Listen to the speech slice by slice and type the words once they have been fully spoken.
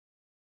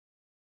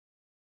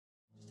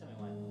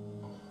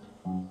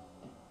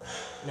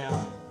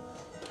Now.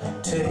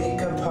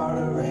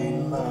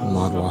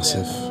 Imaad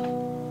Wasif.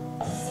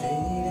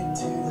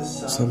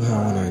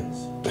 Somehow when I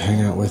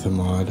hang out with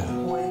Imaad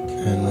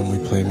and when we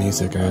play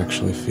music, I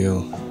actually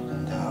feel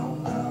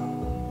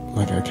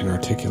like I can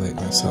articulate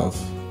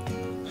myself.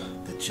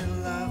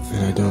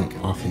 And I don't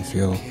often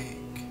feel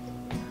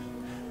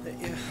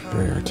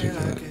very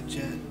articulate.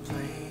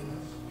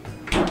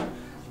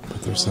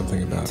 But there's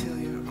something about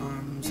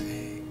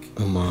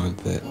Imaad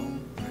that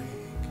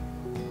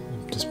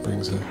just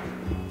brings a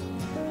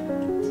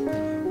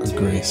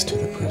grace to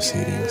the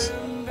proceedings.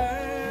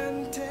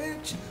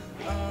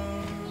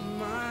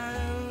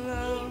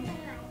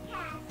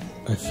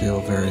 I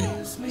feel very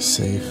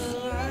safe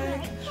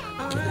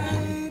giving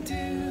him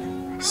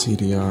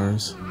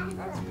CDRs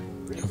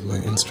of my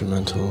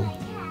instrumental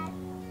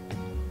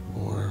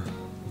or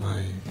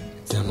my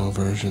demo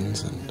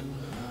versions, and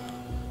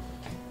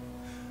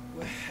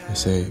I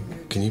say,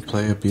 "Can you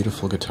play a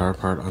beautiful guitar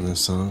part on this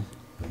song?"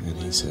 And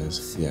he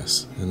says,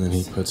 "Yes." And then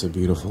he puts a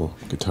beautiful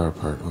guitar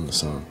part on the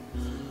song.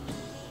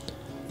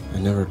 I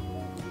never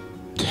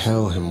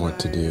tell him what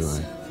to do.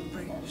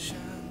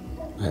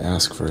 I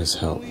ask for his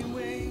help.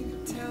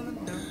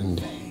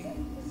 And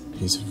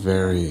he's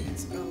very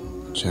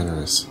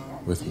generous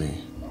with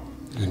me.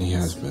 And he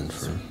has been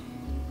for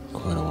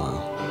quite a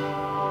while.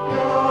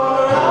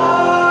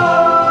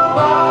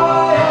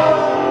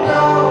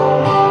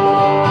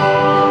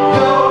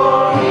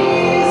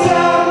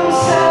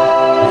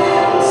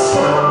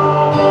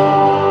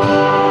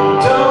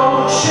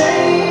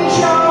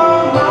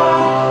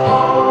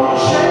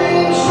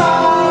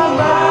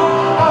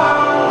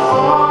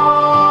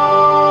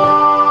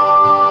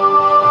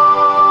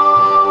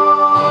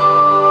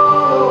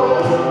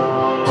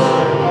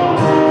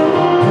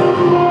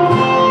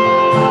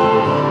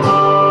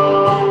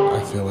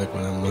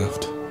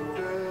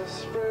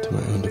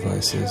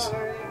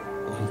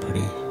 I'm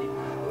pretty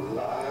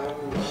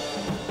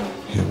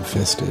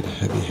ham-fisted,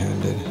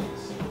 heavy-handed,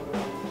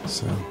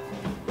 so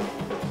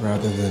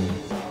rather than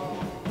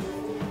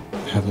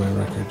have my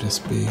record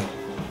just be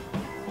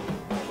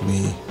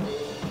me,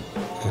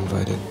 I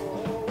invited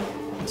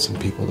some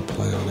people to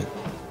play on it,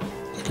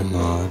 like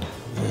Imaad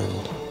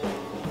and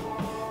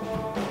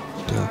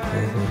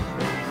Crover.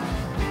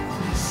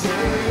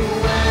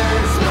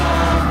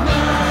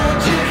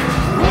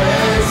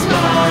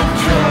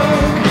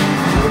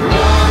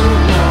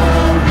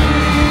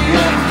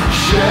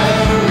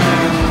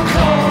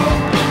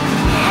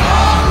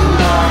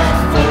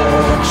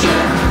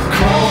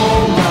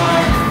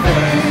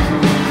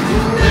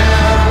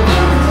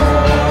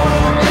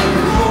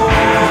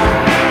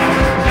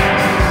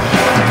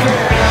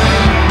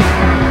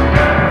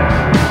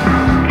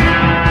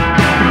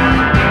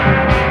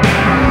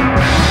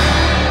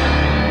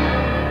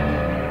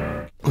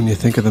 When you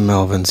think of the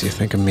Melvins, you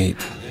think of meat.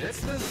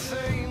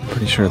 I'm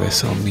pretty sure they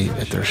sell meat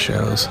at their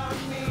shows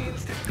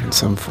in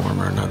some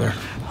form or another,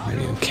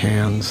 maybe in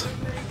cans.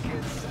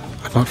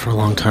 I thought for a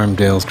long time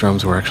Dale's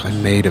drums were actually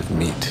made of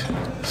meat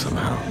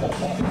somehow,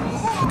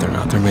 but they're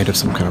not. They're made of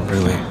some kind of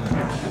really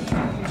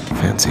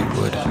fancy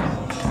wood.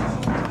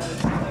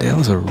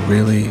 Dale's a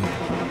really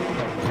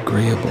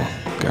agreeable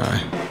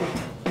guy.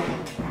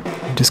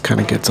 He just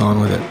kind of gets on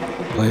with it.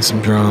 Play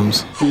some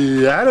drums.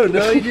 I don't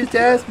know, he just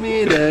asked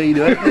me, and I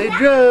play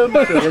drums,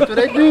 so that's what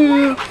I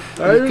do.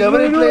 I come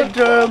and play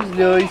drums,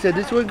 he said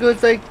this one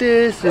goes like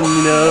this, and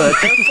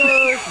that's how it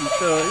goes, and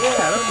so, yeah,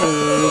 I don't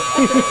know.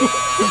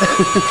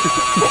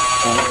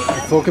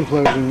 Folk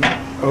Implosion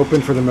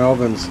opened for the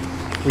Melvins.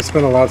 We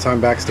spent a lot of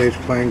time backstage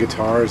playing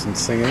guitars and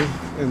singing,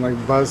 and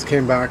like Buzz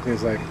came back and he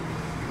was like,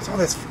 "What's all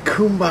this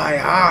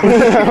kumbaya?"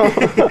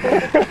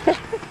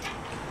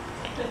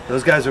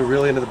 Those guys are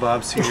really into the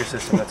Bob Seger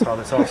system. That's how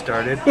this all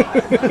started.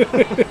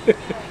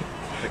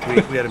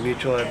 Like we had a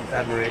mutual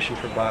admiration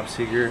for Bob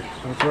Seger.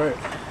 That's right.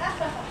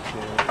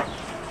 Yeah.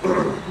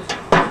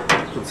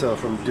 And so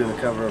from doing a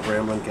cover of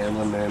Ramblin'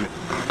 Gamblin' Man,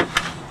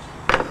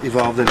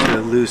 evolved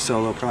into Lou's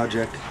solo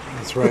project.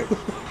 That's right.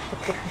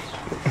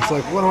 It's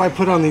like, what do I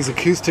put on these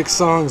acoustic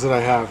songs that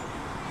I have?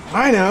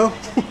 I know!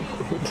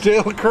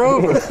 Dale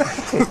Crover!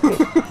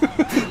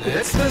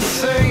 It's the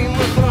same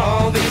with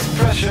all